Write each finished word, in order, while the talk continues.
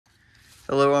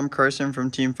Hello, I'm Carson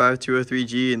from Team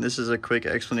 5203G, and this is a quick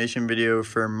explanation video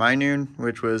for Minun,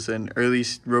 which was an early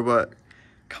robot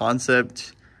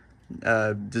concept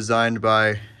designed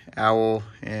by Owl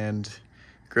and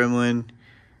Gremlin.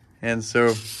 And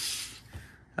so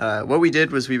what we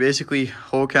did was we basically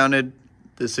hole counted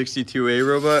the 62A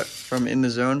robot from in the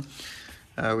zone.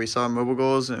 We saw mobile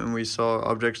goals and we saw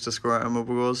objects to score on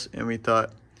mobile goals, and we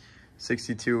thought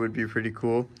 62 would be pretty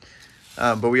cool.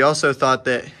 But we also thought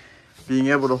that being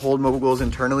able to hold mobile goals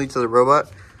internally to the robot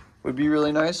would be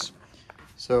really nice.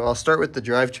 So I'll start with the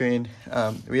drivetrain.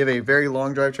 We have a very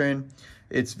long drivetrain.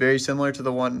 It's very similar to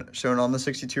the one shown on the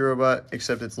 62 robot,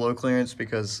 except it's low clearance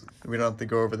because we don't have to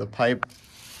go over the pipe.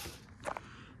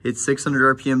 It's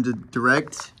 600 RPM to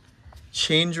direct.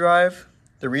 Chain drive.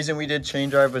 The reason we did chain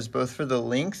drive was both for the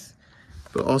length,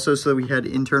 but also so we had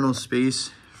internal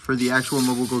space for the actual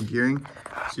mobile goal gearing.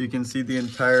 So you can see the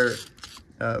entire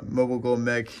mobile goal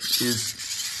mech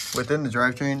is within the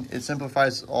drivetrain. It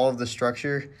simplifies all of the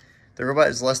structure. The robot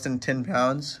is less than 10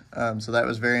 pounds, so that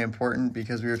was very important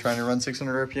because we were trying to run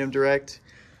 600 RPM direct.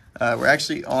 We're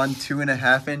actually on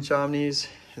 2.5-inch omnis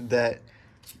that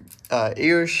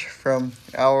Ayush from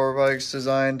Owl Robotics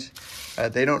designed.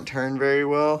 They don't turn very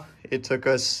well. It took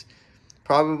us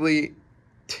probably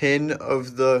 10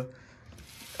 of the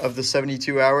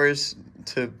 72 hours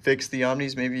to fix the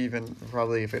omnis, maybe even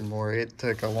probably even more. It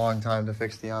took a long time to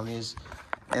fix the omnis.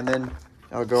 And then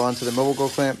I'll go on to the mobile goal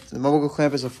clamp. The mobile goal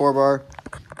clamp is a 4-bar.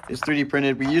 It's 3D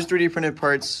printed. We use 3D printed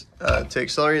parts to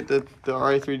accelerate the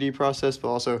RA3D process, but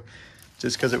also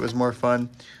just because it was more fun.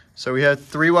 So we have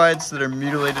 3 wides that are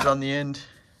mutilated on the end.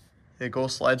 The goal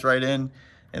slides right in.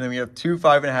 And then we have 2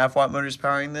 5.5 watt motors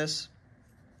powering this.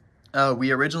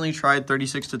 We originally tried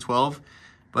 36 to 12,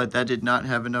 but that did not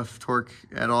have enough torque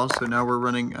at all. So now we're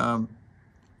running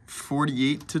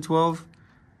 48 to 12.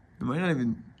 It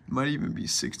might even be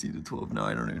 60 to 12. No,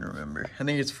 I don't even remember. I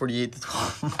think it's 48 to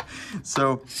 12.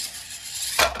 So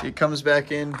it comes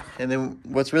back in. And then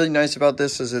what's really nice about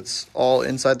this is it's all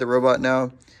inside the robot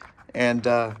now. And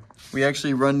we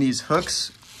actually run these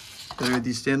hooks. There are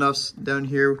these standoffs down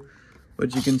here,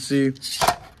 which you can see.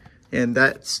 And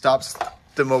that stops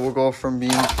the mobile goal from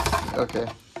being, okay,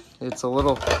 it's a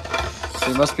little,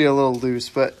 it must be a little loose,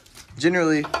 but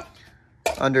generally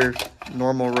under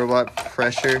normal robot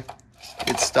pressure,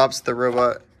 it stops the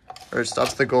robot, or it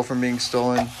stops the goal from being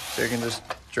stolen. So you can just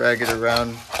drag it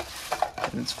around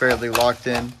and it's fairly locked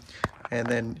in. And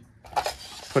then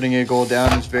putting a goal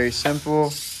down is very simple.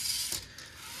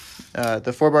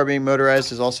 The 4-bar being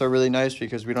motorized is also really nice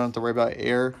because we don't have to worry about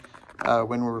air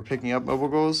when we're picking up mobile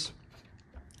goals.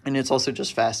 And it's also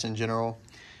just fast in general.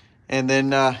 And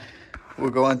then we'll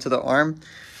go on to the arm.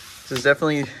 This is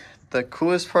definitely the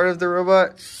coolest part of the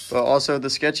robot, but also the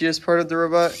sketchiest part of the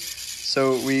robot.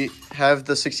 So we have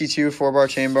the 62 4-bar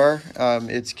chain bar.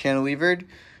 It's cantilevered.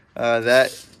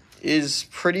 That is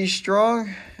pretty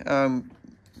strong.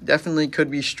 Definitely could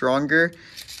be stronger.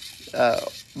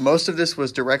 Most of this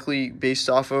was directly based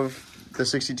off of the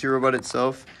 62 robot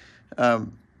itself.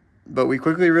 But we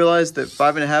quickly realized that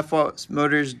 5.5 watt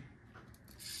motors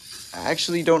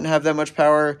actually don't have that much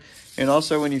power. And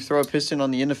also when you throw a piston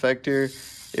on the end effector,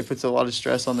 it puts a lot of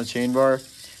stress on the chain bar.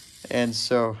 And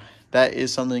so that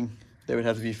is something that would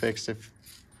have to be fixed if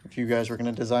you guys were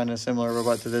going to design a similar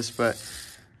robot to this. But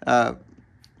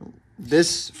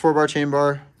this 4-bar chain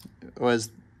bar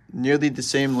was nearly the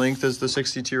same length as the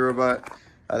 62 robot.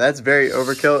 That's very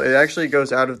overkill. It actually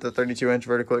goes out of the 32-inch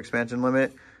vertical expansion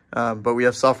limit. But we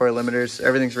have software limiters.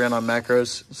 Everything's ran on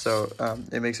macros, so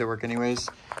it makes it work anyways.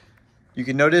 You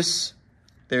can notice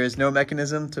there is no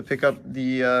mechanism to pick up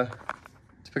the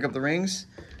rings.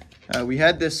 We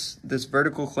had this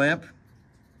vertical clamp,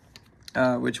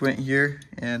 which went here,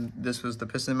 and this was the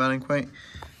piston mounting point,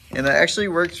 and that actually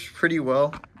worked pretty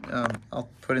well. I'll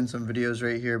put in some videos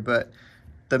right here, but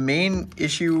the main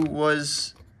issue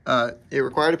was it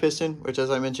required a piston, which, as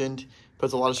I mentioned,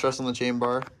 puts a lot of stress on the chain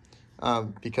bar.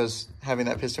 Because having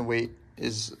that piston weight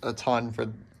is a ton for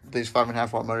these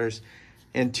 5.5 watt motors.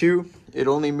 And 2, it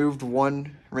only moved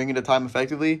 1 ring at a time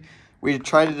effectively. We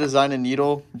tried to design a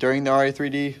needle during the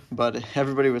RA3D, but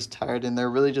everybody was tired and there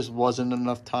really just wasn't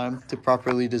enough time to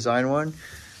properly design one.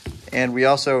 And we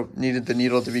also needed the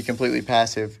needle to be completely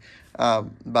passive. But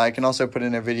I can also put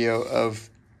in a video of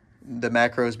the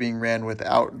macros being ran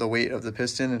without the weight of the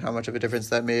piston and how much of a difference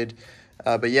that made.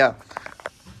 But yeah.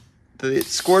 It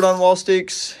scored on wall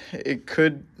stakes. It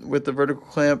could with the vertical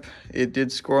clamp. It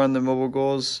did score on the mobile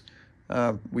goals.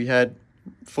 We had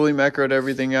fully macroed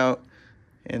everything out.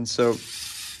 And so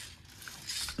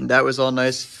that was all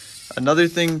nice. Another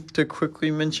thing to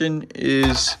quickly mention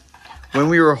is when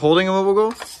we were holding a mobile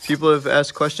goal, people have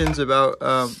asked questions about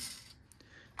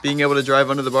being able to drive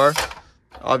under the bar.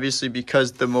 Obviously,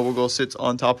 because the mobile goal sits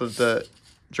on top of the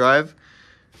drive.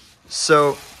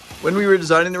 So when we were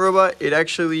designing the robot, it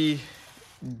actually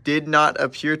did not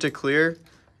appear to clear,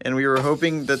 and we were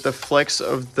hoping that the flex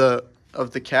of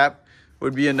the cap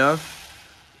would be enough.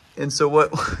 And so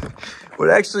what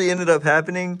actually ended up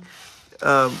happening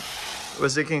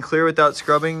was it can clear without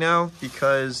scrubbing now,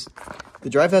 because the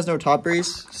drive has no top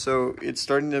brace, so it's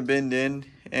starting to bend in,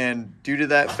 and due to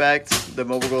that fact, the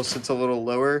mobile goal sits a little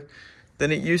lower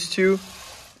than it used to.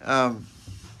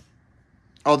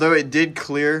 Although it did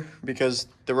clear because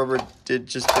the rubber did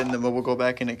just bend the mobile goal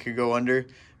back and it could go under,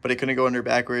 but it couldn't go under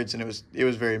backwards, and it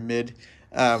was very mid.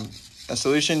 A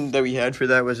solution that we had for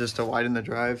that was just to widen the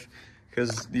drive,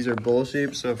 because these are bowl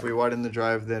shaped, so if we widen the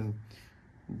drive, then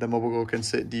the mobile goal can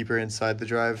sit deeper inside the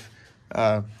drive.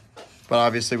 But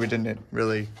obviously we didn't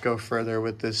really go further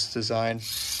with this design,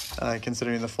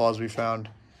 considering the flaws we found.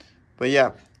 But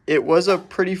yeah, it was a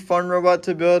pretty fun robot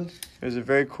to build. It was a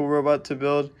very cool robot to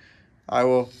build. I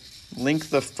will link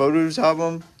the photos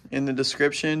album in the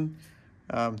description.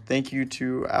 Thank you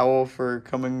to Owl for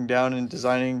coming down and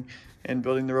designing and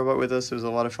building the robot with us. It was a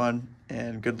lot of fun,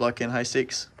 and good luck in high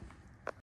stakes.